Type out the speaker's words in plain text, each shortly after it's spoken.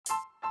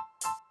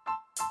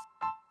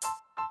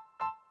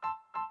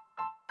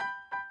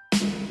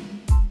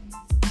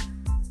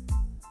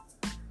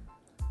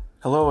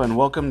Hello and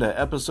welcome to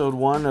episode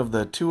 1 of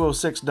the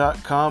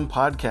 206.com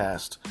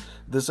podcast.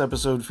 This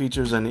episode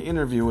features an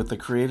interview with the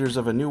creators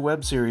of a new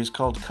web series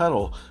called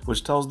Cuddle,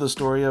 which tells the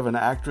story of an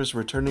actress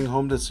returning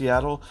home to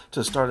Seattle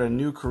to start a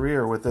new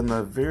career within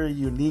the very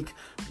unique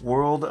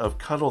world of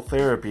cuddle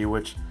therapy,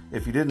 which,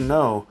 if you didn't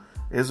know,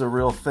 is a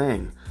real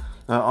thing.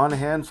 On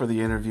hand for the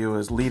interview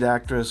is lead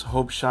actress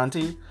Hope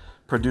Shanti,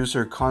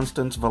 producer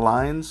Constance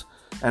Valines,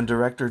 and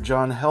director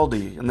John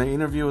Heldy, and the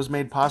interview was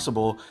made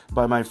possible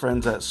by my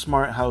friends at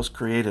Smart House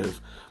Creative.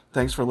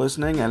 Thanks for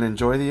listening and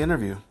enjoy the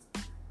interview.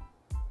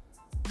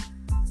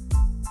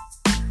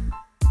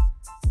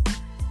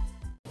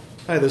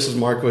 Hi, this is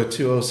Mark with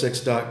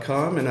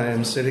 206.com, and I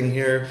am sitting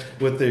here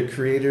with the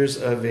creators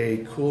of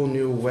a cool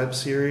new web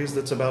series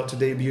that's about to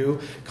debut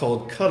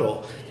called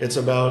Cuddle. It's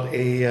about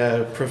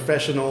a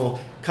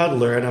professional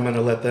cuddler, and I'm going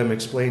to let them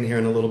explain here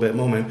in a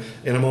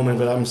moment,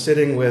 but I'm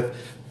sitting with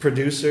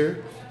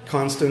producer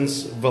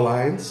Constance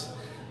Valines,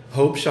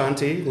 Hope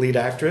Shanti, lead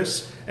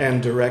actress,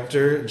 and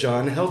director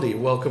John Heldy.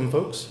 Welcome,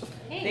 folks.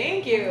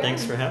 Thank you.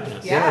 Thanks for having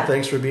us. Yeah,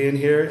 thanks for being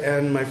here.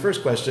 And my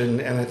first question,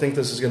 and I think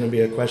this is going to be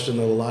a question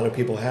that a lot of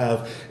people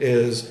have,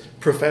 is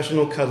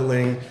professional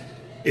cuddling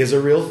is a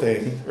real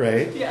thing,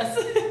 right? Yes.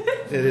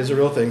 It is a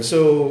real thing.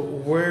 So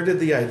where did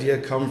the idea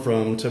come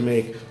from to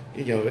make,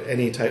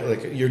 any type,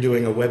 like you're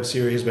doing a web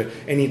series, but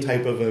any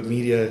type of a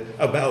media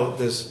about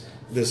this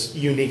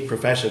unique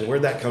profession?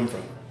 Where'd that come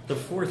from? The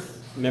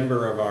fourth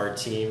member of our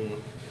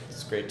team,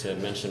 it's great to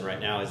mention right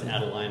now, is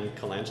Adeline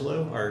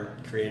Colangelo, our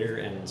creator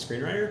and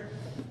screenwriter,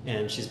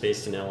 and she's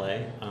based in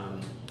LA.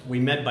 We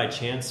met by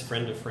chance,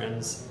 friend of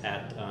friends,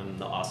 at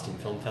the Austin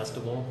Film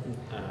Festival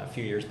a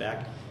few years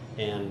back,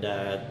 and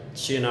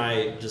she and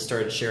I just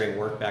started sharing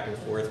work back and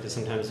forth, because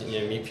sometimes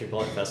meet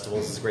people at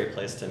festivals is a great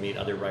place to meet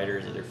other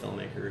writers, other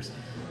filmmakers.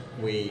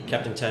 We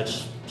kept in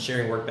touch,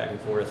 sharing work back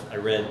and forth. I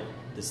read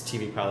this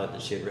TV pilot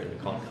that she had written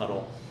called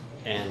Cuddle,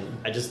 and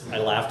I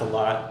laughed a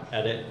lot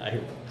at it. I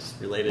just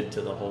related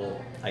to the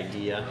whole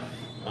idea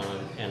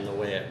and the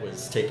way it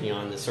was taking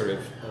on this sort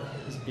of,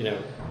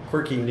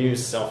 quirky new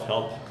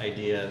self-help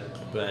idea,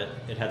 but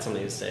it had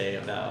something to say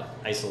about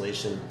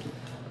isolation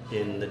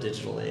in the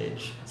digital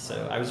age.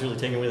 So I was really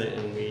taken with it,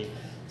 and we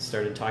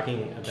started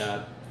talking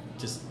about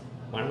just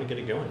why don't we get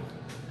it going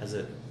as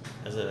a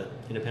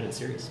independent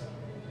series.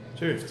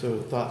 Sure. So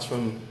thoughts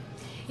from...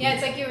 Yeah,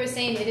 it's like you were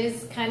saying, it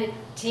is kind of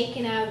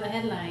taken out of the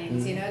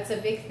headlines. Mm-hmm. It's a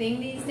big thing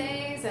these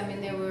days. I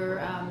mean, there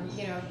were,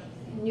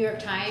 New York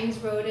Times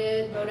wrote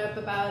up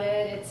about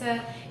it.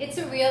 It's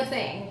a real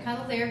thing.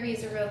 Cuddle therapy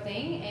is a real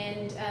thing,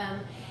 and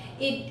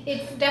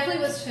it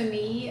definitely was for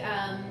me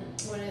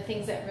one of the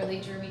things that really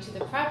drew me to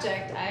the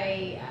project.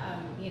 I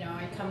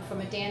come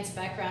from a dance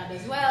background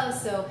as well,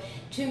 so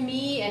to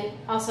me, and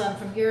also I'm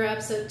from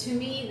Europe, so to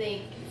me,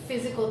 the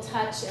physical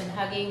touch and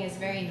hugging is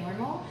very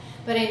normal.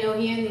 But I know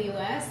here in the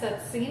U.S.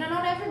 that's,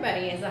 not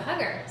everybody is a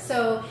hugger.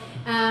 So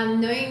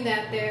knowing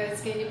that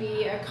there's going to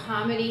be a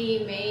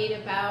comedy made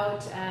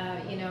about,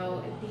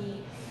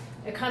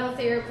 a cuddle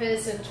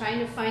therapist and trying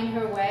to find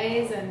her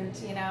ways, and,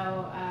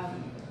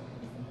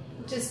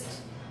 just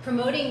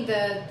promoting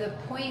the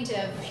point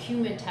of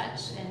human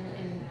touch and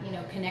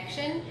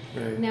connection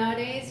right.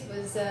 Nowadays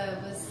was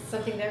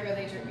something that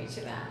really drew me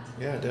to that.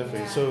 Yeah, definitely.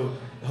 Yeah. So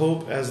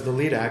Hope, as the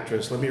lead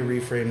actress, let me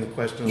reframe the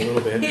question a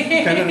little bit.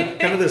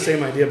 kind of the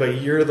same idea,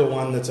 but you're the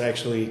one that's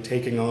actually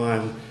taking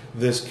on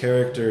this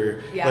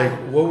character. Yeah. Like,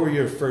 what were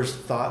your first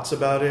thoughts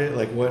about it?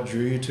 Like, what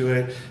drew you to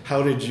it?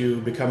 How did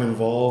you become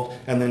involved?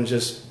 And then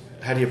just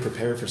how do you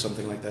prepare for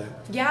something like that?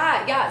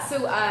 Yeah.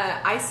 So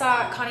I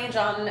saw Connie and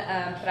John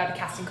put out a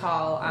casting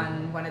call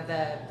on one of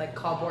the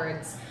call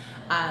boards.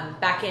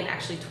 Back in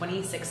actually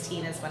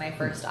 2016 is when I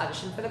first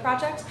auditioned for the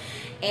project,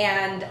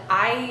 and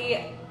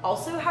I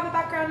also have a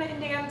background in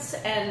dance,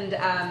 and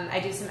I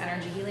do some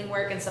energy healing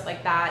work and stuff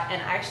like that,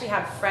 and I actually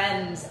have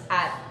friends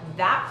at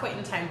that point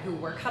in time who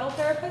were cuddle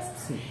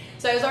therapists,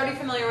 so I was already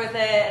familiar with it,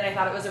 and I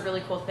thought it was a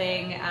really cool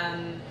thing,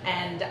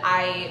 and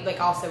I,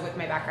 also with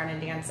my background in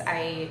dance,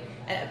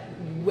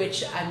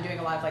 which I'm doing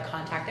a lot of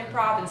contact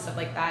improv and stuff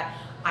like that,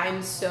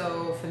 I'm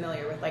so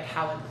familiar with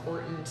how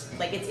important,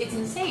 it's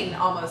insane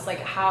almost,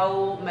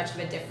 how much of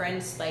a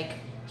difference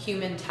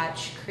human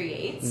touch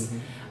creates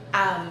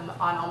on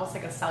almost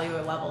a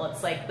cellular level.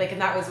 It's and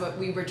that was what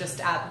we were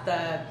just at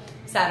the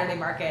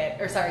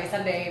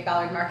Sunday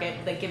Ballard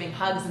Market, giving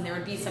hugs, and there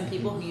would be some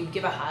people who you'd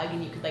give a hug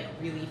and you could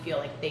really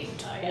feel they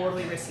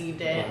totally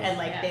received it, and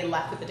they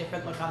left with a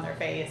different look on their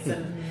face,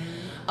 and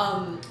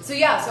so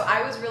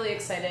I was really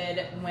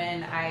excited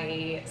when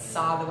I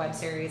saw the web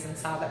series and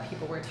saw that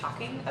people were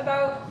talking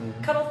about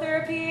cuddle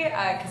therapy,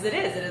 because it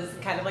is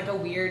kind of a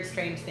weird,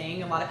 strange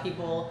thing. A lot of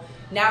people,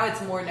 now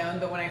it's more known,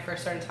 but when I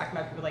first started talking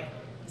about it, people were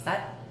is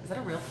that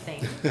a real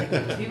thing?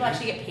 Do people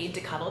actually get paid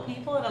to cuddle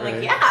people? And I'm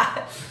right.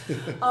 Yeah.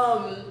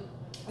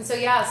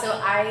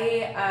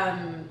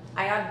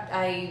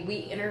 We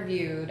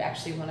interviewed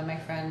actually one of my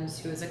friends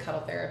who is a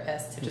cuddle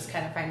therapist to just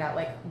kind of find out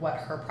what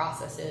her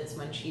process is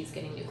when she's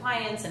getting new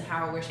clients and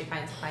where she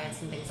finds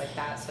clients and things like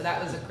that. So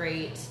that was a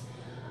great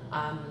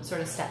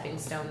sort of stepping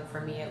stone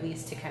for me, at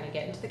least, to kind of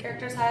get into the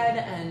character's head.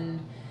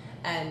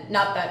 And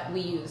not that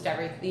we used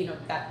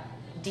that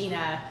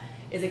Dina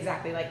is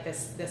exactly like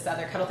this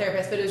other cuddle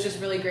therapist, but it was just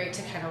really great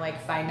to kind of like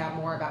find out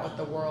more about what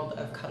the world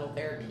of cuddle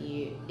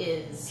therapy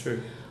is. Sure.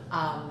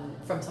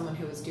 From someone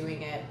who was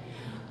doing it.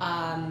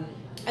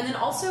 And then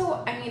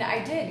also, I mean,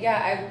 I did,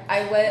 yeah,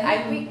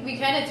 we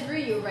kind of threw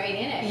you right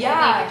in it.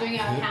 Yeah. I think, during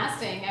our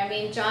casting. I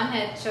mean, John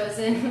had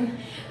chosen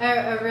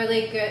a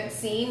really good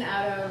scene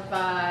out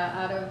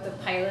of the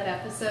pilot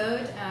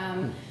episode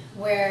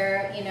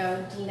where, you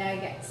know, Dina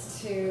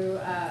gets to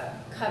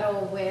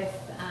cuddle with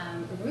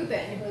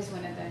Ruben, who's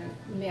one of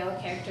the male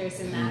characters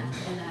in that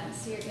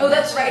series. Oh,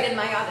 that's right, in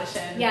my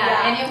audition.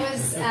 Yeah, and it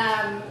was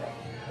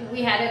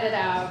we had it at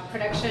our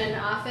production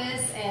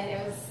office, and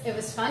it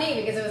was funny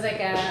because it was like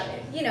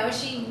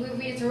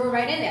we threw her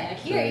right in there, like,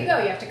 here you go,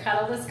 you have to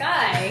cuddle this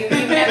guy who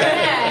you've never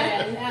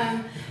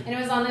met, and it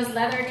was on this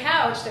leather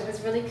couch that was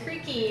really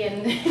creaky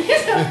and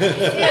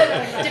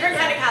different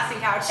kind of casting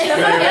couch.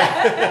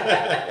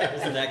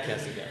 Isn't that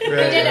casting couch? We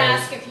did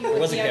ask if you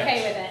would be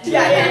okay with it.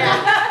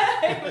 Yeah.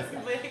 It was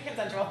completely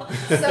consensual.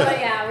 So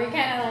yeah, we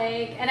kind of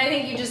like, and I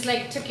think you just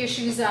like took your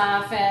shoes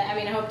off, and I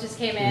mean, Hope just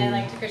came in,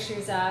 like took her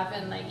shoes off,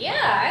 and like,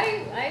 yeah,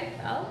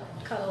 I'll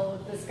cuddle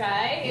with this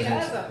guy, you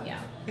know. So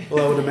yeah.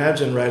 Well, I would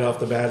imagine right off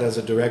the bat, as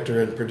a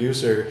director and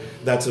producer,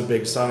 that's a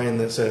big sign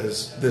that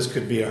says this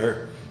could be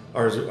our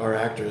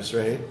actress,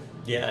 right?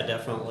 Yeah,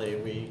 definitely.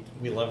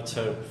 We loved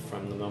Hope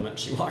from the moment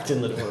she walked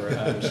in the door.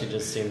 She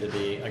just seemed to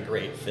be a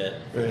great fit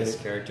for this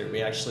character.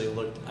 We actually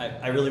looked.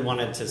 I really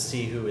wanted to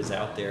see who was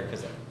out there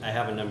because I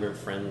have a number of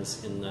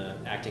friends in the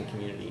acting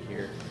community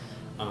here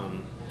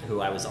who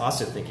I was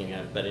also thinking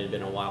of, but it had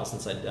been a while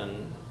since I'd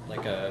done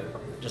like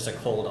just a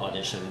cold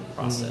audition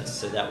process.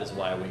 So that was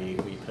why we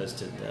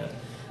posted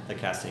the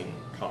casting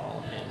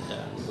call,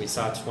 and we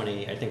saw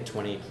 20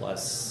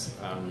 plus.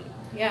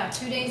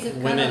 2 days of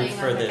women cuddling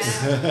for on the this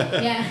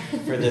couch.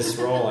 for this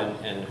role,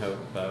 and Hope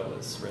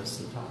was rose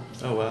to the top.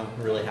 So oh wow!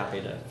 I'm really happy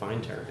to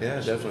find her.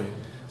 Yeah, definitely.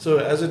 So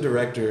as a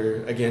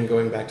director, again,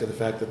 going back to the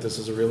fact that this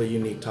is a really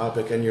unique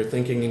topic, and you're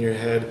thinking in your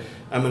head,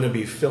 I'm going to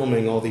be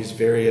filming all these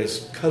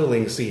various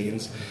cuddling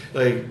scenes.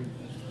 Like,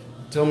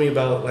 tell me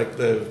about like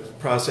the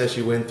process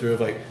you went through of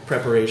like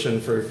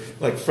preparation for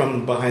like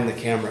from behind the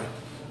camera.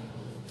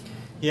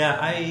 Yeah,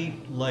 I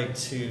like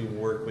to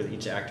work with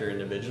each actor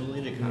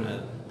individually to kind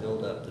of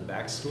build up the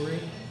backstory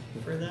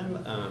for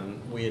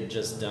them. We had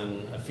just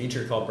done a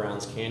feature called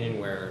Browns Canyon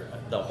where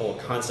the whole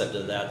concept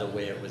of that, the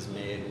way it was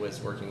made,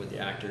 was working with the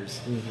actors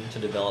to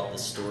develop the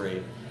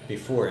story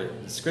before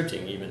the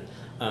scripting even.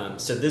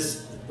 So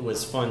this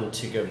was fun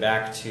to go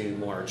back to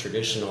more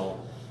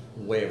traditional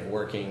way of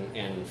working,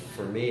 and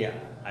for me,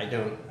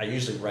 I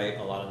usually write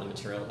a lot of the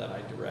material that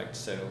I direct,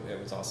 so it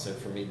was also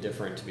for me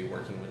different to be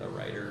working with a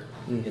writer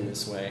in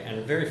this way,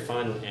 and very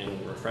fun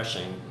and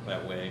refreshing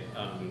that way,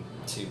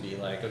 to be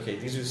like, okay,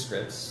 these are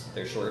scripts,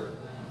 they're short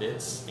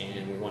bits,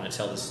 and we want to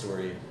tell the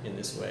story in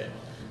this way.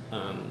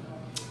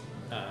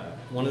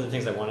 One of the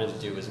things I wanted to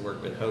do was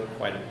work with Hope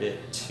quite a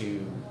bit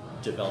to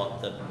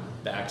develop the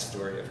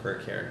backstory of her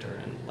character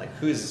and like,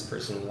 who is this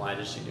person, why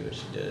does she do what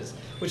she does,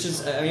 which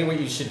is, I mean, what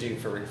you should do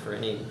for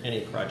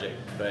any project.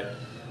 But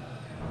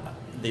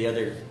the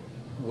other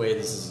way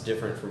this is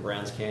different from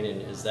Browns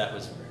Canyon is that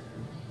was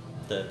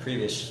the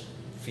previous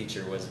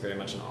feature was very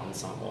much an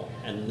ensemble,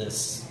 and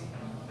this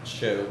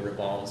show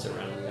revolves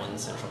around one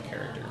central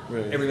character.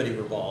 Right. Everybody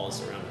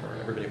revolves around her.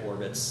 Everybody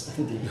orbits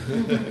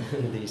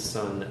the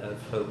sun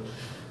of Hope,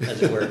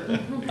 as it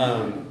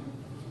were.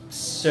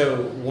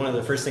 So one of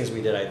the first things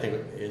we did, I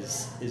think,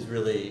 is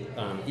really,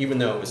 even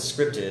though it was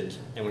scripted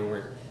and we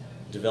weren't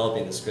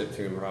developing the script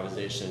through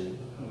improvisation,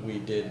 we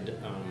did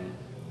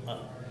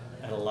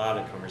had a lot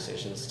of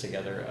conversations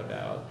together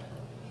about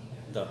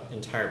the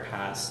entire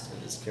past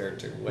of this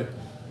character.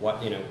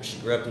 What she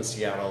grew up in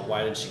Seattle.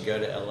 Why did she go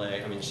to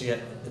LA? I mean,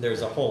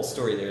 there's a whole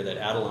story there that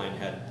Adeline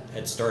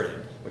had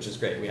started, which is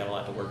great. We had a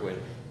lot to work with,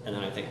 and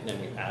then I think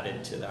we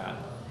added to that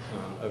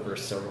over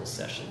several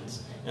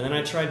sessions. And then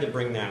I tried to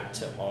bring that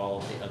to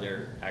all the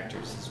other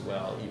actors as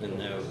well, even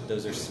though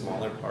those are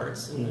smaller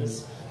parts in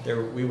this.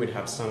 We would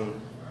have some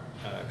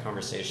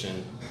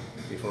conversation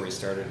before we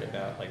started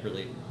about like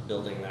really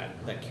building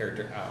that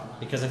character out,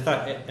 because I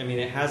thought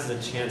it has the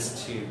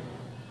chance to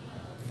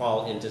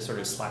fall into sort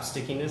of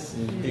slapstickiness.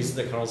 These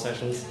are the cuddle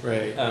sessions,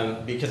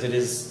 right? Because it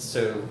is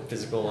so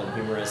physical and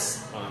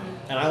humorous,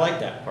 and I like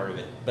that part of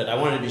it. But I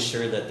wanted to be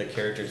sure that the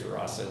characters were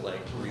also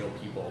like real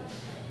people.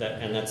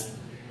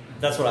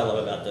 That's what I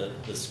love about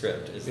the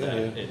script, is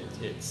that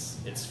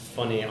it's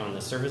funny on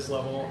the surface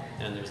level,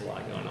 and there's a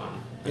lot going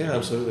on. Yeah,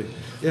 absolutely.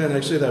 Yeah, and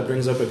actually that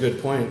brings up a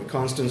good point.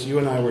 Constance, you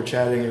and I were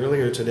chatting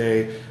earlier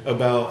today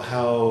about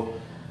how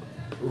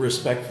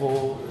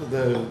respectful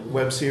the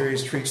web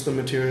series treats the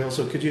material.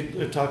 So could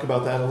you talk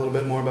about that a little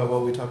bit more, about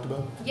what we talked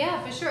about?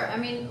 Yeah, for sure. I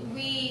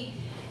mean,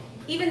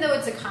 even though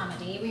it's a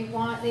comedy,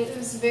 it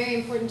was very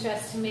important to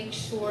us to make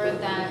sure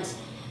that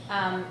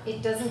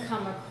it doesn't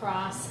come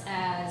across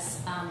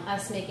as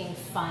us making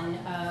fun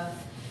of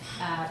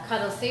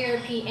cuddle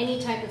therapy,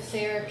 any type of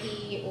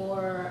therapy,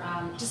 or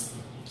just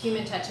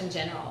human touch in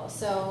general.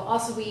 So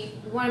also we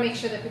want to make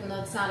sure that people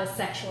know it's not a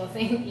sexual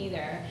thing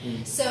either.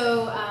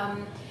 So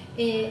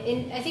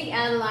I think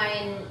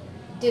Adeline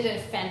did a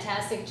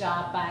fantastic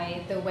job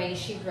by the way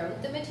she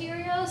wrote the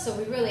material. So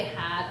we really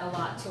had a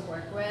lot to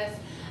work with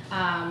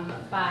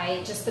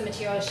by just the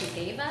material she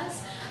gave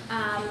us.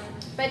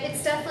 But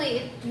it's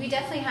we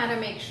definitely had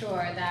to make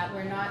sure that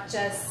we're not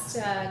just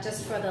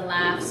for the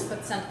laughs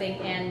put something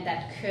in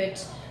that could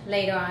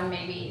later on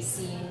maybe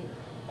seem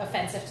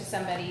offensive to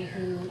somebody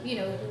who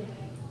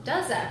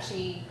does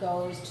actually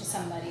go to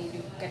somebody to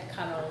get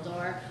cuddled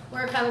or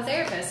a cuddle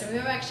therapist. And we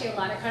have actually a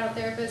lot of cuddle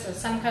therapists or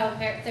some cuddle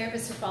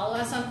therapists who follow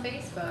us on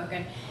Facebook.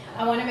 And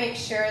I want to make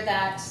sure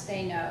that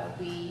they know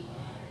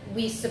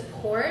we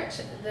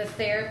support the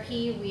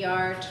therapy. We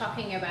are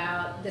talking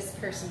about this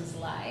person's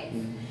life.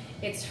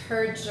 It's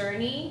her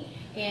journey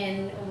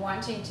in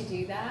wanting to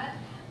do that.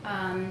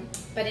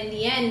 But in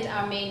the end,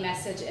 our main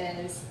message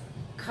is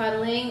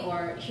cuddling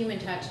or human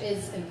touch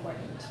is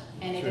important.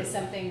 And it is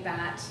something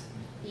that,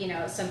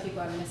 some people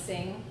are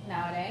missing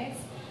nowadays.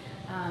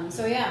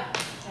 So yeah,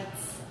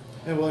 that's...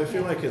 Yeah, well, I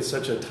feel like it's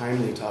such a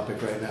timely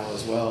topic right now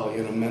as well.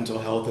 Mental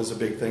health is a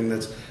big thing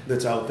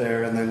that's out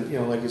there. And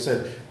then, like you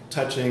said,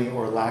 touching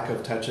or lack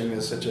of touching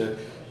is such a,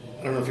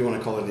 I don't know if you want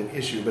to call it an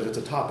issue, but it's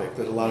a topic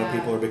that a lot of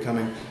people are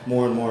becoming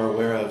more and more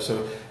aware of.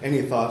 So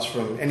any thoughts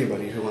from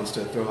anybody who wants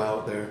to throw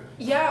out there?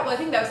 Yeah, well, I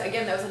think that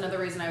was another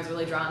reason I was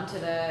really drawn to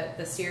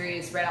the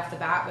series right off the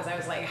bat, was I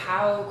was like,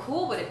 how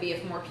cool would it be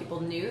if more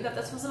people knew that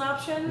this was an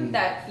option,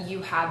 that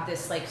you had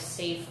this like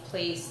safe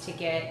place to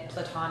get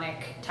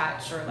platonic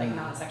touch or like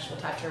non-sexual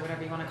touch or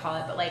whatever you want to call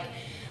it,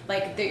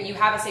 but you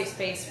have a safe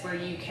space where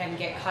you can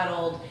get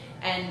cuddled.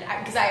 And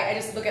because I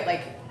just look at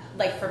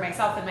like for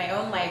myself in my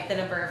own life, the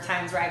number of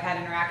times where I've had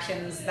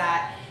interactions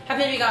that have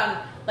maybe gone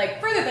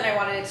like further than I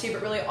wanted it to,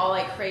 but really all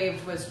I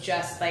craved was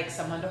just like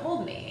someone to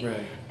hold me.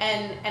 Right.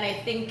 And I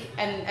think,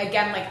 and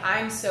again, like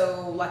I'm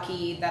so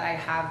lucky that I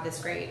have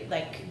this great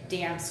like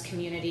dance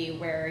community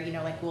where,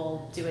 like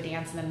we'll do a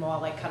dance and then we'll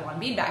all like cuddle on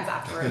beanbags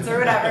afterwards or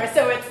whatever.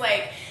 So it's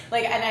like,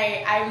 and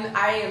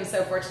I am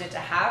so fortunate to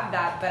have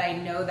that, but I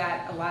know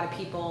that a lot of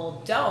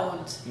people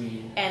don't.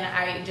 And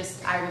I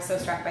was so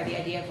struck by the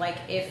idea of like,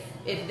 if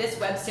this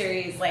web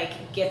series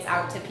like gets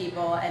out to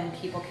people and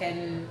people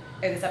can,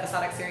 or this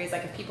episodic series,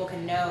 like if people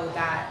can know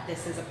that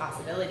this is a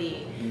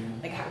possibility,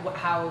 like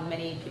how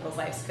many people's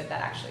lives could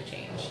that actually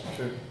change?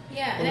 Sure.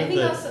 Yeah, and I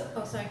think also,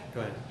 sorry.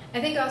 Go ahead.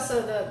 I think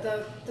also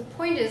the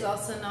point is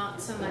also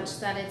not so much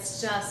that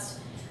it's just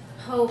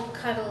Hope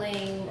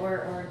cuddling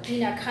or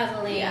Dina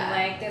cuddling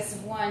like this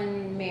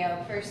one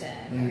male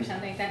person or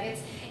something like that.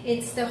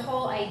 It's the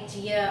whole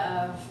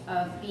idea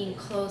of being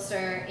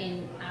closer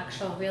in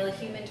actual real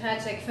human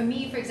touch. Like for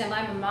me, for example,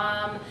 I'm a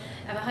mom,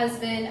 I have a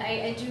husband,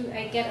 I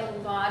get a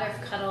lot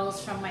of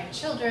cuddles from my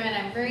children.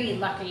 I'm very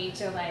lucky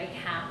to like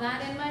have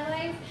that in my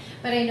life,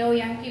 but I know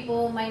young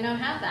people might not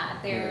have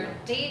that. They're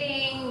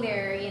dating,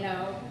 they're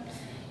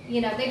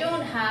they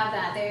don't have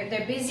that.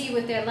 They're busy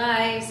with their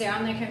lives. They're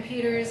on their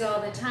computers all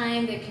the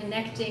time. They're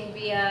connecting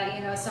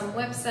via some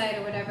website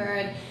or whatever.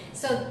 And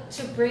so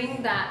to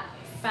bring that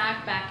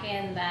fact back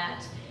in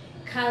that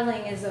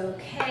cuddling is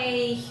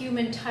okay,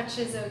 human touch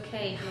is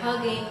okay,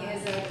 hugging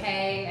is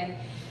okay, and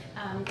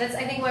that's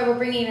I think why we're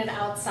bringing it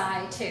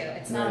outside too.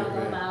 It's not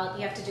all about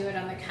you have to do it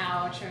on the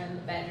couch or in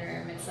the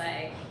bedroom. It's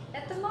like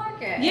at the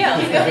market. Yeah.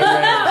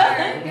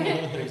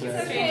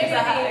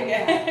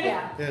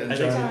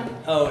 It's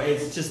okay.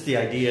 It's just the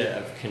idea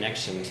of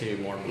connection too,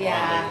 more broadly,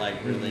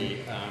 like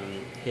really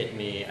hit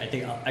me. I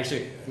think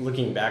actually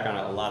looking back on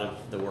it, a lot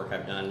of the work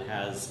I've done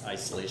has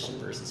isolation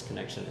versus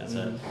connection as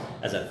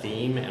a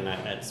theme, and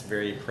it's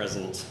very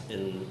present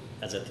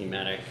as a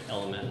thematic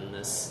element in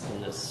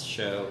this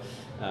show.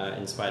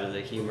 In spite of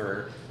the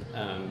humor,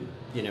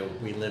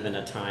 we live in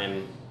a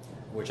time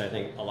which I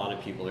think a lot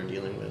of people are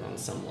dealing with on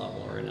some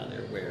level or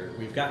another, where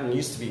we've gotten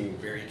used to being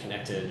very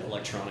connected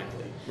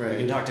electronically. Right. We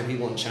can talk to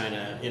people in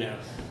China,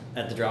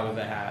 at the drop of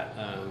a hat,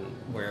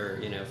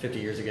 where 50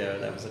 years ago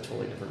that was a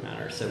totally different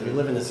matter. So we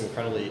live in this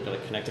incredibly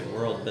connected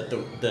world, but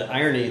the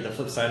irony, the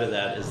flip side of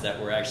that is that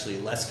we're actually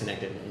less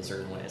connected in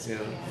certain ways. Yeah.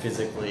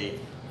 Physically,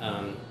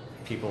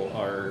 people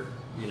are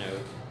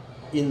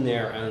in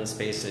their own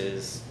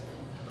spaces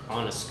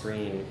on a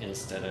screen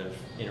instead of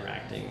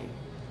interacting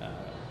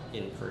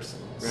in person.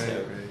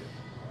 So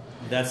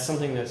that's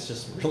something that's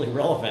just really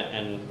relevant,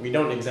 and we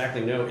don't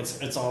exactly know.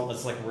 It's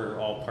like we're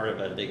all part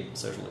of a big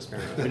social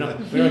experiment. We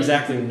don't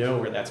exactly know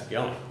where that's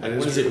going. Like,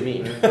 what does it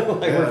mean?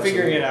 We're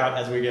figuring it out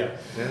as we go.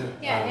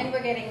 Yeah, and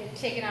we're getting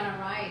taken on a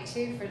ride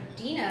too for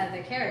Dina,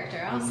 the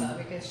character, also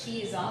because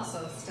she's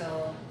also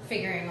still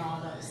figuring all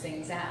those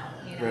things out.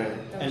 Right.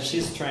 And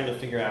she's trying to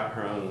figure out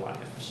her own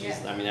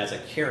life. I mean, as a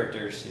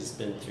character, she's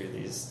been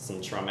through some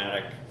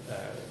traumatic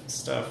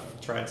stuff,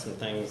 tried some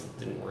things that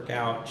didn't work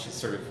out. She's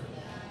sort of,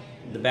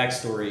 the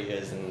backstory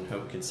is, and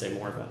Hope could say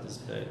more about this,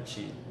 but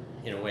she,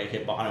 in a way,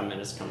 hit bottom and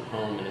has come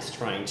home and is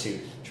trying to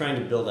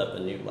build up a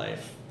new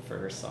life for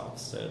herself.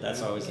 So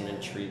that's always an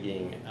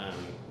intriguing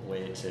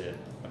way to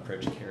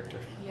approach a character.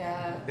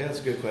 Yeah. Yeah, that's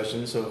a good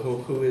question. So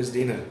who is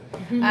Dina?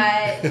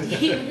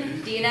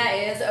 Dina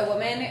is a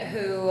woman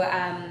who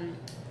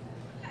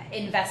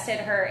invested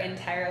her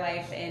entire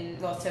life in,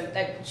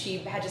 she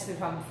had just moved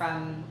home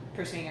from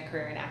pursuing a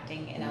career in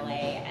acting in LA,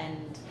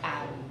 and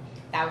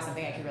that was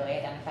something I could really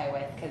identify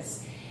with,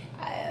 because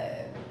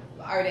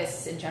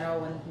artists in general,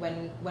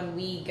 when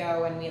we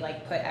go and we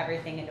like put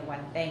everything into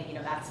one thing, you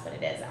know, that's what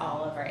it is.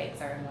 All of our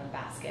eggs are in one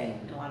basket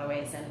in a lot of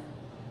ways, and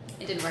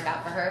it didn't work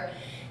out for her.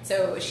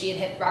 So she had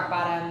hit rock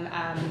bottom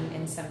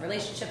in some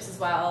relationships as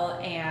well,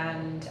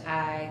 and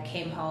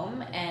came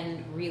home,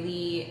 and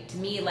really, to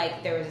me,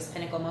 like, there was this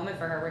pinnacle moment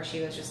for her where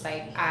she was just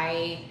like,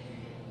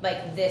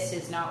 this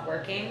is not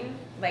working.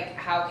 Like,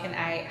 how can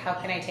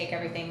I take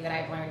everything that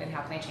I've learned and how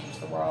can I change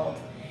the world?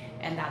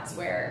 And that's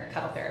where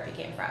cuddle therapy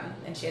came from.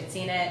 And she had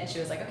seen it, and she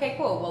was like, okay,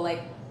 cool. Well,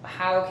 like,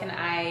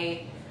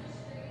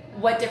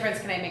 what difference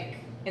can I make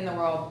in the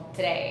world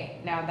today,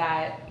 now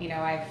that, you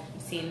know, I've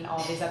seen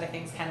all these other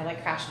things kind of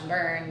like crash and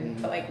burn,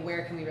 but like,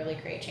 where can we really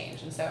create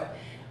change? And so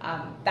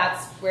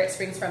that's where it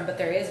springs from. But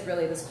there is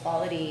really this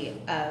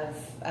quality of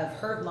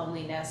her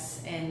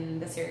loneliness in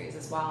the series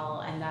as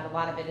well, and that a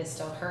lot of it is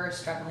still her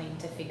struggling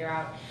to figure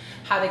out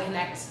how to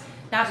connect,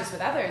 not just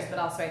with others, but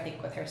also I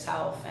think with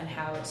herself, and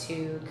how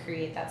to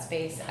create that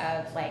space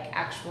of like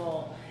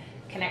actual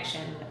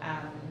connection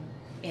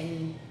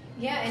in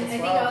and I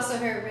think also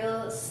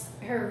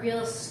her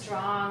real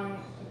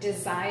strong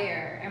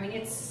desire. I mean,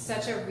 it's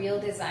such a real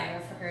desire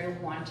for her to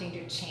wanting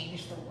to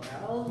change the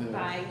world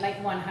by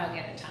like one hug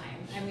at a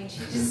time. I mean,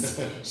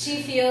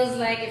 she feels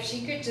like if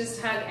she could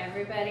just hug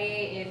everybody,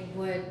 it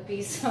would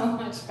be so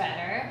much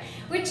better,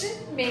 which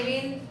maybe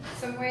in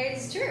some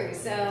ways is true.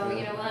 So,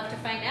 you know, we'll have to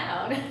find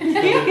out.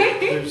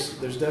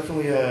 There's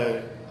definitely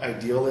a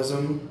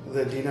idealism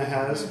that Dina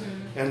has.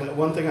 And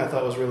one thing I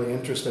thought was really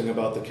interesting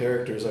about the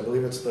characters, I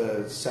believe it's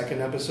the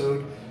second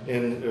episode,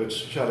 which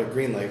shot at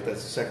Green Lake,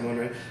 that's the second one,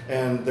 right?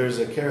 And there's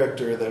a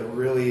character that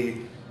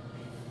really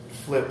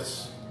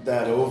flips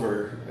that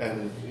over,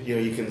 and you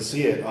know, you can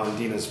see it on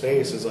Dina's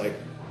face, is like,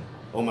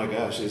 oh my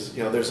gosh,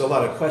 there's a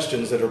lot of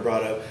questions that are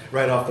brought up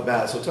right off the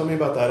bat. So tell me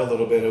about that a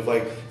little bit, of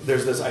like,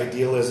 there's this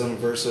idealism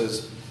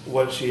versus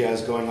what she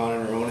has going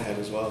on in her own head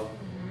as well.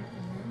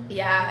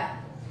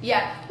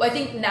 Yeah, well, I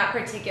think in that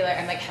particular,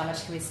 I'm like, how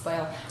much can we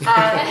spoil? Just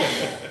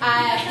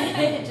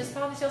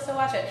promise you'll still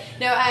watch it.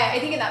 No, I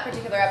think in that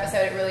particular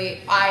episode,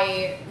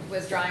 I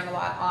was drawing a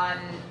lot on,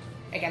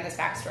 again, this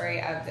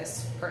backstory of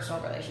this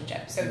personal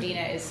relationship. So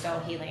Dina is still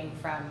healing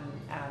from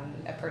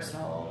a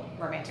personal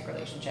romantic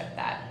relationship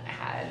that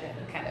had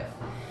kind of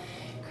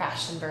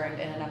crashed and burned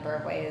in a number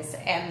of ways,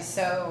 and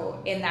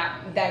so in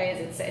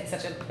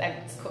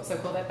it's so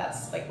cool that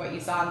that's like what you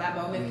saw in that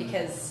moment,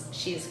 because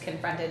she's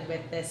confronted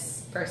with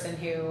this person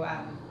who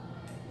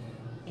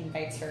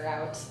invites her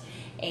out,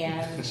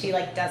 and she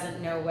like doesn't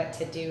know what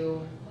to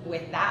do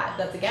with that.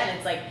 That's, again,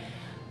 it's like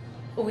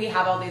we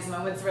have all these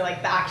moments where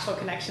like the actual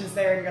connection's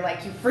there, and you're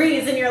like, you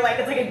freeze, and you're like,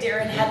 it's like a deer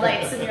in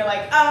headlights, and you're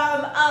like,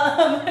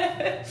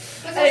 But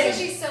also,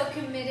 she's so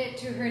committed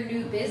to her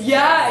new business.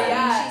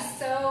 Yeah. She's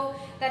so,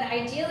 that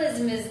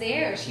idealism is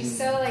there. She's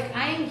so like,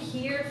 I'm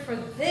here for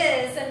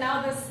this, and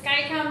now this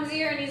guy comes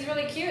here, and he's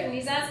really cute, and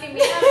he's asking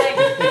me out, like,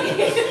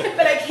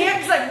 but I can't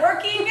because I'm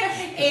working,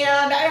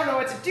 and I don't know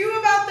what to do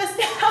about this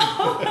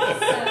now.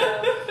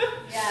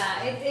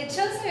 It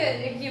shows her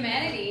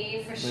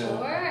humanity for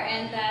sure,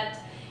 and that.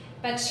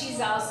 But she's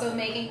also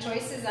making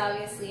choices,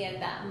 obviously, at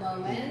that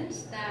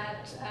moment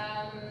that,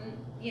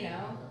 you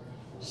know,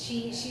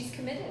 she's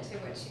committed to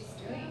what she's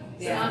doing.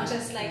 It's not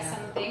just like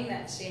something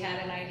that she had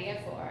an idea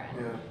for.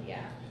 And,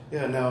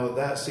 Yeah, now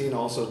that scene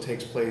also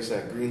takes place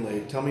at Green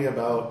Lake. Tell me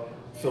about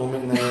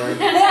filming there.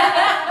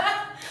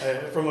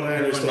 From what I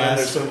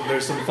understand,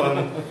 there's some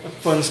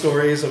fun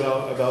stories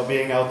about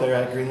being out there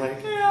at Green Lake.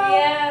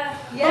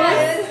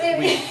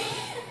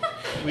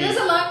 It was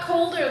a lot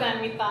colder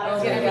than we thought it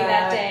was going to be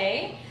that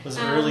day. It was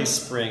early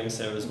spring,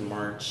 so it was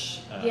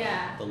March.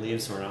 Yeah. The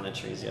leaves weren't on the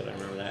trees yet. I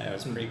remember that. It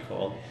was pretty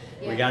cold.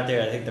 Yeah. We got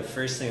there. I think the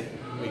first thing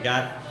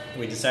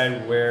we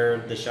decided where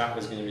the shot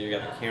was going to be. We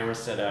got the camera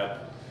set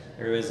up.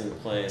 Everybody's in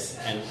place,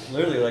 and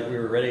literally, like, we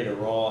were ready to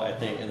roll, I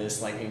think, and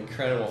this like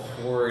incredible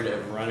horde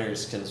of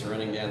runners comes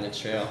running down the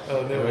trail.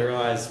 Oh no! And we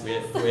realized we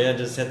had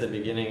just hit the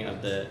beginning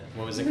of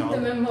what was it called? The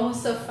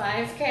Mimosa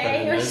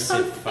 5K or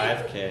something.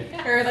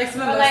 5K. Or like some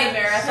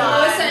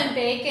marathon. Mimosa and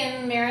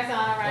Bacon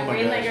marathon around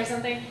Green Lake or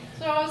something.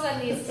 So all of a sudden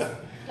these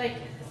like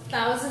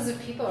thousands of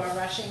people are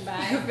rushing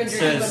by. So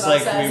it's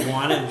like we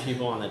wanted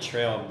people on the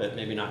trail, but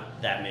maybe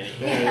not that many.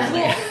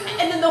 Yeah.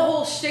 And then the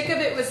whole shtick of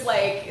it was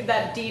like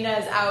that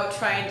Dina's out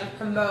trying to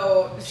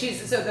promote.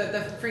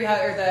 The free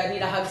hug, or the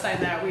Need a Hug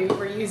sign that we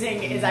were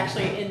using is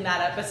actually in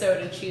that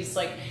episode, and she's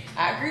like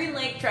at Green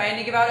Lake trying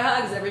to give out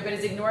hugs.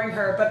 Everybody's ignoring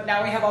her, but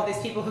now we have all these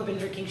people who've been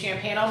drinking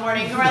champagne all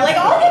morning who are like,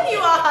 I'll give you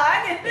a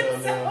hug. And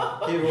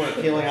people were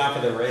peeling off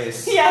of the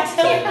race. Yeah,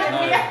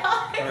 totally.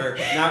 Or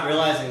not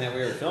realizing that we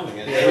were filming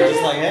it. They were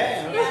just like,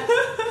 hey.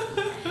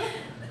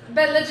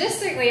 But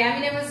logistically, I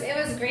mean, it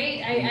was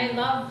great. I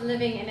love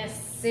living in a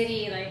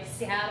city like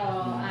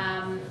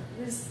Seattle.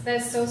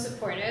 That's so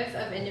supportive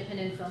of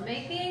independent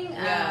filmmaking.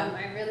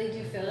 I really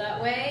do feel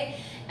that way.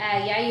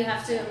 You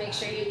have to make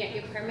sure you get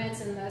your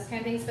permits and those kind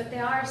of things, but they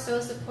are so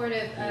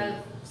supportive of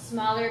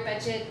smaller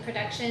budget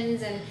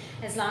productions, and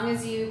as long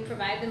as you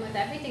provide them with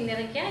everything, they're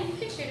like, yeah, you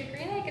can shoot at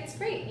Green Lake, it's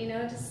great,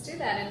 just do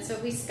that. And so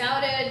we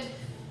scouted,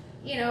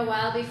 a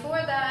while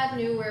before that,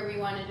 knew where we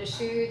wanted to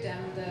shoot.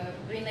 The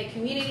Green Lake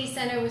Community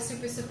Center was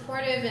super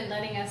supportive and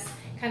letting us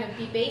kind of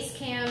be base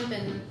camp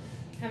and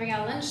having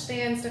our lunch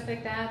there and stuff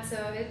like that. So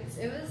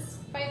it was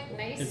quite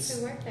nice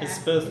to work there. It's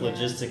both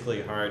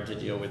logistically hard to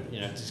deal with,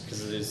 just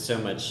because there's so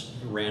much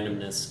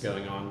randomness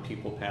going on,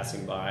 people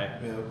passing by.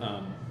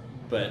 Yeah.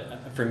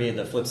 But for me,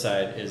 the flip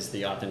side is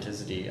the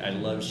authenticity. I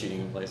love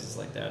shooting in places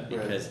like that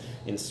because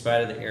in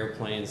spite of the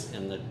airplanes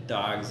and the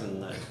dogs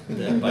and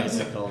the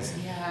bicycles,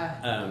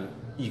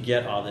 you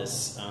get all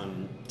this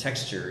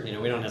texture.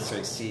 We don't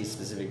necessarily see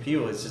specific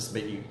people. It's just,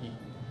 but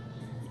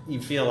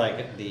you feel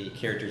like the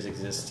characters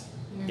exist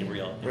in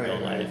real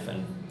life.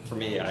 And for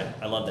me,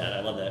 I love that. I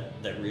love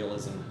that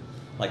realism.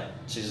 Like,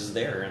 she's just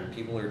there, and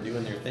people are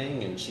doing their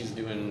thing, and she's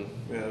doing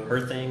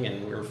her thing,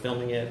 and we're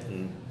filming it,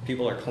 and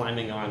people are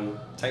climbing on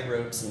tight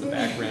ropes in the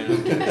background,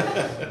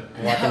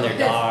 walking their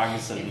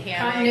dogs, and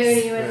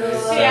continuity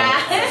with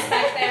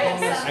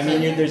I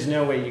mean, there's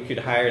no way you could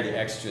hire the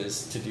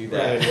extras to do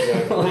that. Right,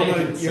 exactly.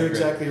 Well, you're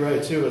exactly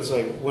right too. It's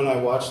like when I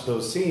watch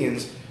those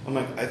scenes, I'm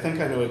like, I think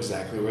I know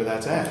exactly where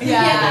that's at.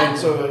 Yeah. And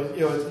so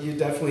you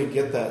definitely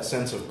get that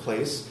sense of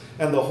place.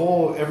 And the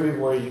whole,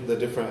 everywhere, the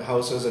different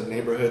houses and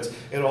neighborhoods,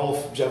 it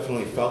all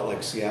definitely felt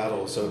like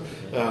Seattle. So,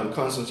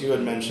 Constance, you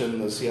had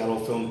mentioned the Seattle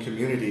film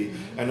community.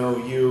 I know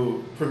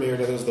you premiered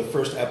it as the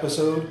first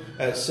episode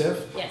at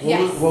SIFF.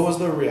 Yes. What was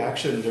the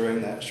reaction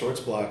during that shorts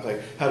block?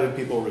 Like, how did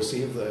people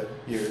receive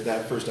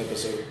that first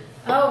episode?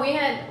 Oh, we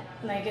had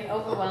like an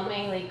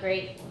overwhelmingly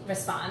great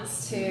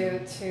response to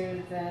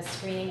the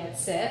screening at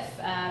SIFF.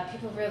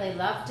 People really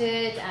loved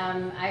it.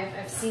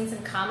 I've seen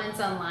some comments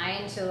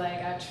online to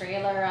like a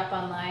trailer up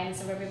online.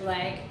 Some people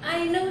like,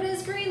 I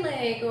noticed Green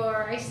Lake,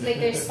 or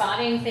they're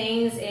spotting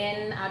things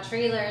in our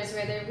trailers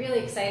where they're really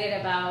excited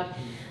about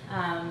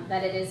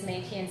that it is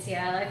made here in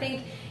Seattle. I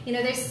think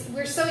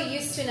we're so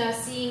used to now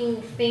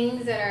seeing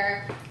things that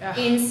are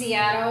in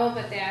Seattle,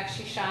 but they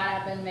actually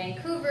shot up in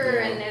Vancouver,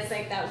 and there's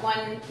like that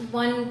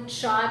one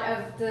shot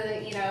of the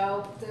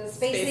the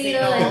Space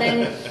Needle, and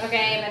then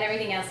but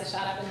everything else is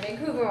shot up in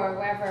Vancouver or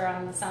wherever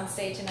on the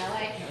soundstage in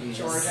LA,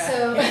 Georgia.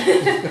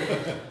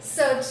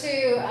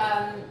 So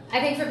I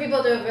think for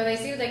people to really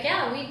see, like,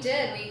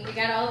 we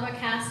got all of our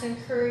cast and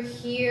crew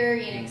here,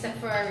 except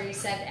for our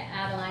reset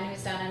Adeline,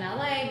 who's down in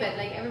LA, but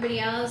like everybody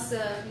else,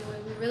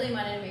 we really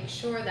wanted to make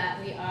sure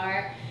that we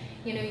are,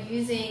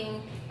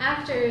 using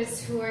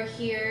actors who are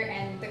here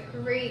and the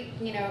great,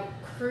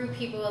 crew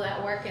people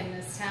that work in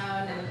this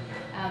town,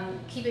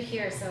 and keep it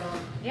here. So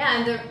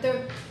and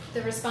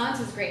the response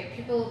was great.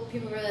 People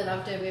really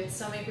loved it. We had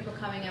so many people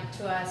coming up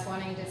to us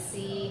wanting to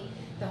see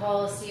the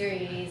whole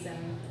series, and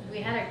we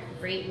had a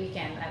great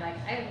weekend.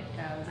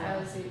 I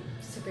was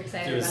super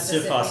excited about this.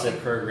 SIFF also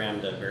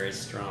programmed a very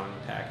strong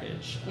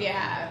package.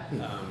 Yeah.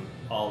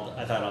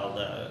 I thought all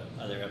the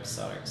other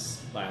episodics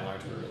by and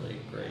large were really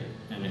great,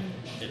 and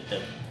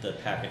the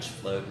package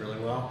flowed really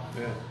well.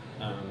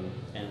 Yeah.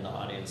 And the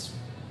audience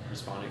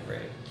responded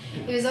great.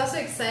 It was also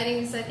exciting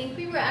because I think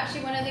we were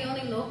actually one of the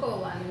only local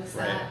ones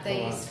that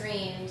they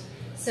screened.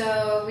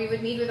 So we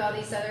would meet with all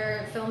these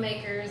other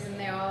filmmakers, and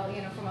they're all,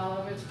 from all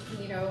over,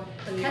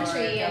 the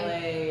country. York, and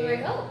LA.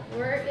 we're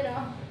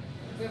like,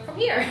 we're from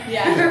here.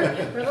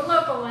 Yeah. We're the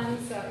local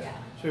ones, so yeah.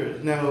 Sure.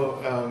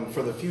 Now,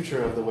 for the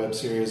future of the web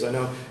series, I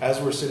know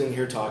as we're sitting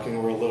here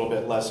talking, we're a little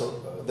bit less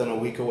than a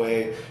week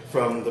away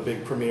from the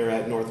big premiere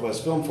at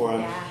Northwest Film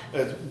Forum.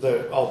 Yeah.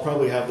 I'll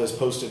probably have this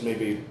posted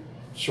maybe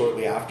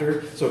shortly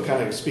after, so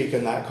kind of speak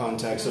in that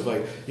context of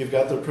like, you've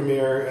got the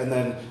premiere, and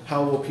then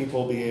how will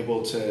people be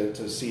able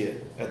to see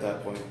it at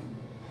that point?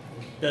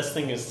 Best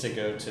thing is to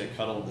go to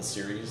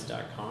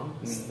cuddletheseries.com.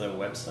 It's the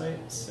website,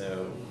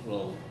 so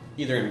we'll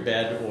either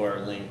embed or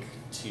link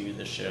to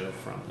the show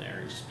from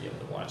there. You should be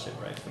able to watch it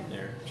right from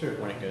there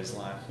when it goes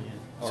live.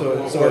 Yeah.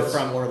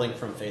 Or link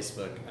from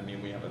Facebook. I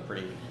mean, we have a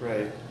pretty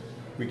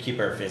we keep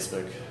our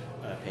Facebook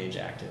page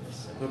active.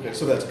 So. Okay,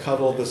 so that's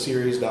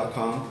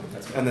cuddletheseries.com,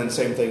 and then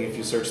same thing if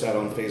you search that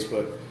on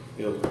Facebook,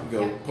 it'll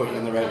go point you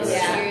in the right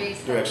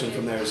direction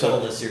from there. So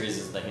Cuddle the Series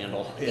is the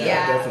handle.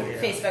 Definitely.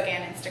 Facebook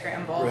and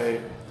Instagram both.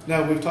 Right.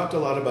 Now we've talked a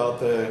lot about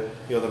the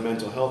the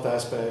mental health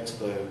aspects,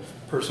 the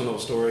personal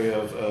story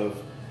of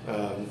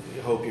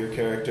Hope, your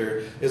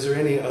character. Is there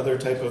any other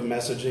type of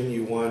messaging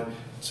you want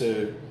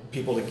to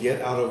people to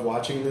get out of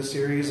watching this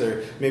series,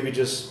 or maybe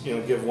just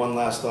give one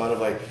last thought of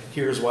like,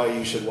 here's why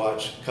you should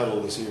watch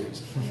Cuddle the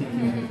Series?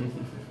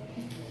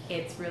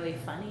 It's really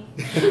funny.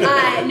 No,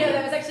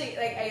 that was actually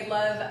like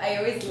I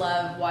always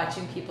love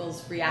watching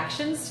people's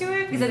reactions to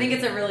it because I think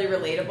it's a really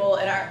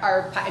relatable,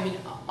 and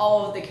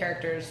all of the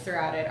characters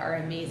throughout it are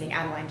amazing.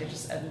 Adeline did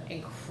just an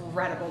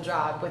incredible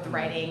job with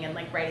writing and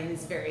like writing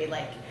these very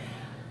like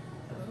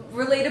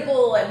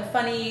relatable and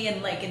funny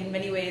and like in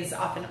many ways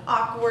often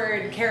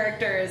awkward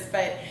characters,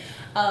 but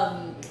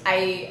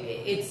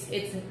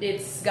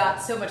it's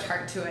got so much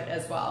heart to it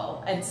as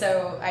well. And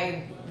so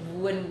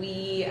when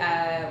we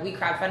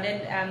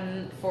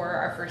crowdfunded for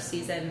our first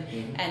season,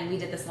 and we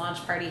did this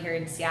launch party here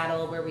in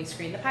Seattle where we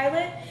screened the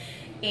pilot,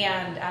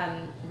 and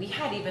we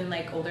had even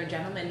like older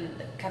gentlemen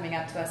coming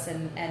up to us,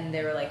 and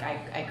they were like,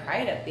 I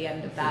cried at the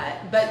end of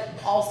that, but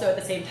also at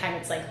the same time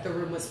it's like the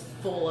room was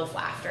full of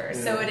laughter.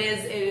 So it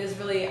is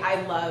really,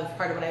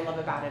 part of what I love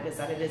about it is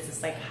that it is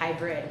this like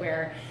hybrid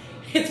where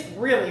it's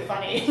really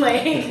funny.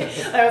 Like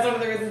that was one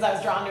of the reasons I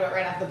was drawn to it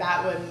right off the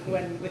bat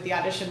when with the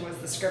audition, was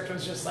the script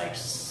was just like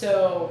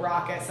so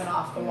raucous and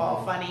off the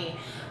wall funny,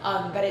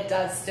 but it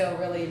does still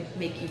really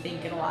make you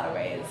think in a lot of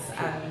ways.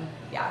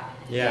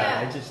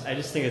 Yeah. I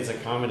just think it's a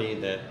comedy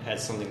that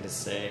has something to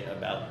say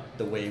about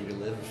the way we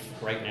live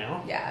right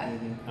now. Yeah.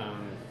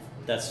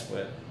 That's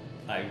what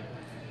I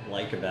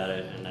like about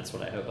it, and that's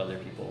what I hope other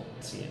people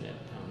see in it.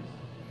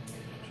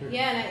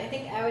 Yeah, and I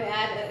think I would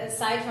add,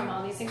 aside from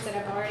all these things that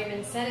have already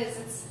been said, is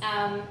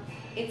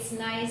it's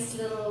nice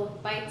little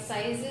bite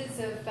sizes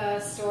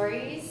of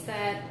stories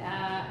that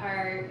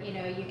are,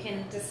 you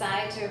can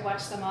decide to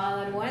watch them all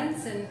at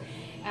once, and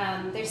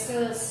there's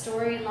still a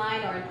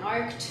storyline or an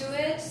arc to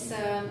it,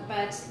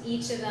 but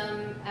each of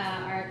them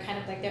are kind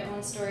of like their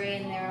own story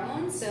in their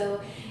own,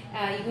 so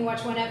you can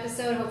watch one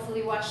episode,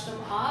 hopefully watch them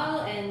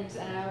all, and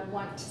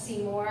want to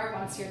see more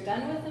once you're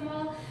done with them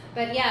all.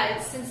 But yeah,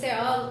 since they're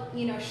all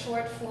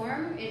short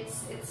form,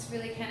 it's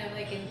really kind of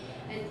like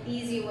an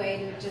easy way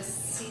to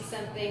just see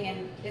something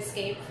and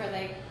escape for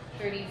like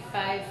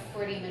 35,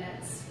 40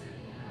 minutes.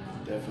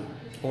 Definitely.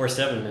 Or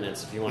 7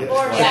 minutes if you want to.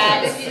 Or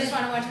if you just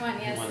want to watch one,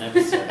 yes. One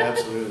episode,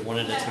 absolutely, one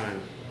at a time,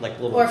 like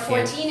little. Or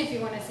 14 if you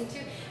want to see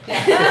two.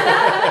 Like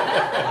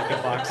a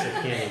box of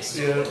candies.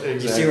 Yeah, exactly. You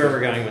see where we're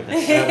going with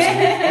this?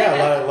 Absolutely.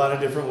 Yeah, a lot of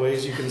different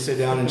ways you can sit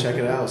down and check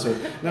it out. So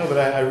no, but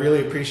I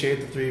really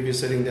appreciate the three of you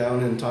sitting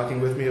down and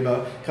talking with me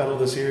about Cuddle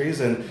the series,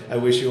 and I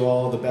wish you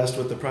all the best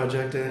with the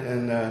project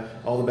and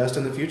all the best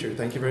in the future.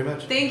 Thank you very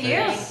much. Thank you.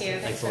 Thank you.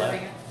 Thanks a for lot.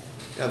 having us.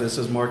 Yeah, this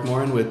is Mark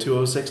Morin with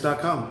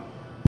 206.com.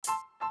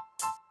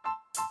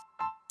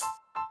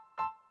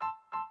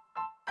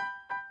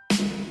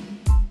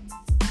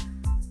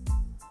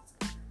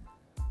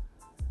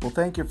 Well,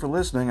 thank you for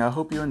listening. I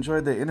hope you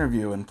enjoyed the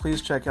interview, and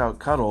please check out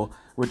Cuddle,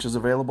 which is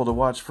available to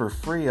watch for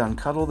free on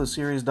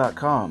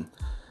cuddletheseries.com.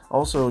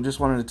 Also, just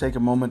wanted to take a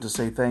moment to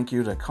say thank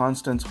you to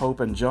Constance,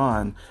 Hope, and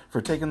John for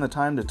taking the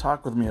time to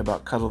talk with me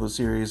about Cuddle the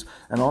Series,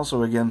 and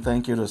also again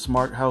thank you to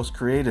Smart House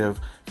Creative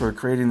for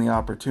creating the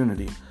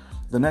opportunity.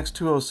 The next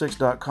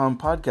 206.com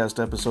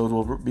podcast episode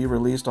will be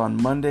released on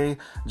Monday,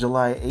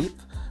 July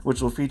 8th, which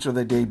will feature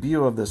the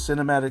debut of the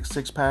Cinematic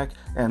Six-Pack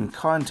and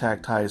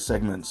Contact High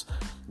segments.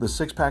 The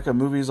six-pack of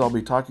movies I'll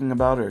be talking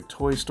about are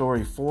Toy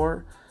Story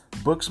 4,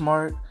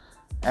 Booksmart,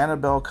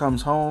 Annabelle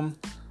Comes Home,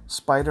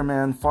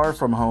 Spider-Man Far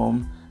From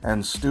Home,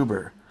 and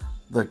Stuber.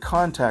 The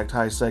Contact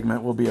High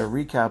segment will be a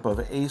recap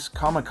of Ace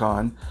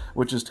Comic-Con,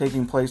 which is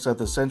taking place at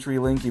the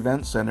CenturyLink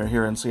Event Center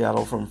here in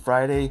Seattle from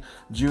Friday,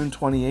 June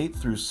 28th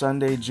through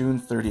Sunday, June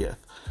 30th.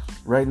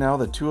 Right now,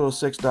 the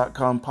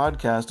 206.com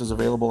podcast is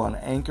available on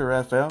Anchor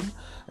FM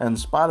and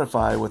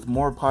Spotify, with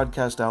more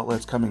podcast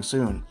outlets coming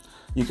soon.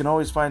 You can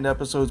always find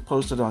episodes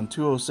posted on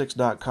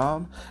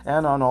 206.com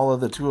and on all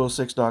of the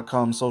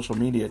 206.com social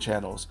media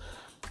channels.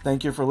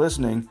 Thank you for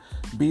listening.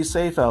 Be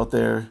safe out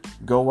there,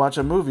 go watch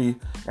a movie,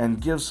 and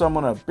give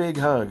someone a big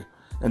hug.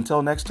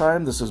 Until next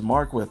time, this is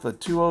Mark with the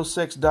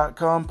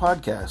 206.com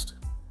podcast.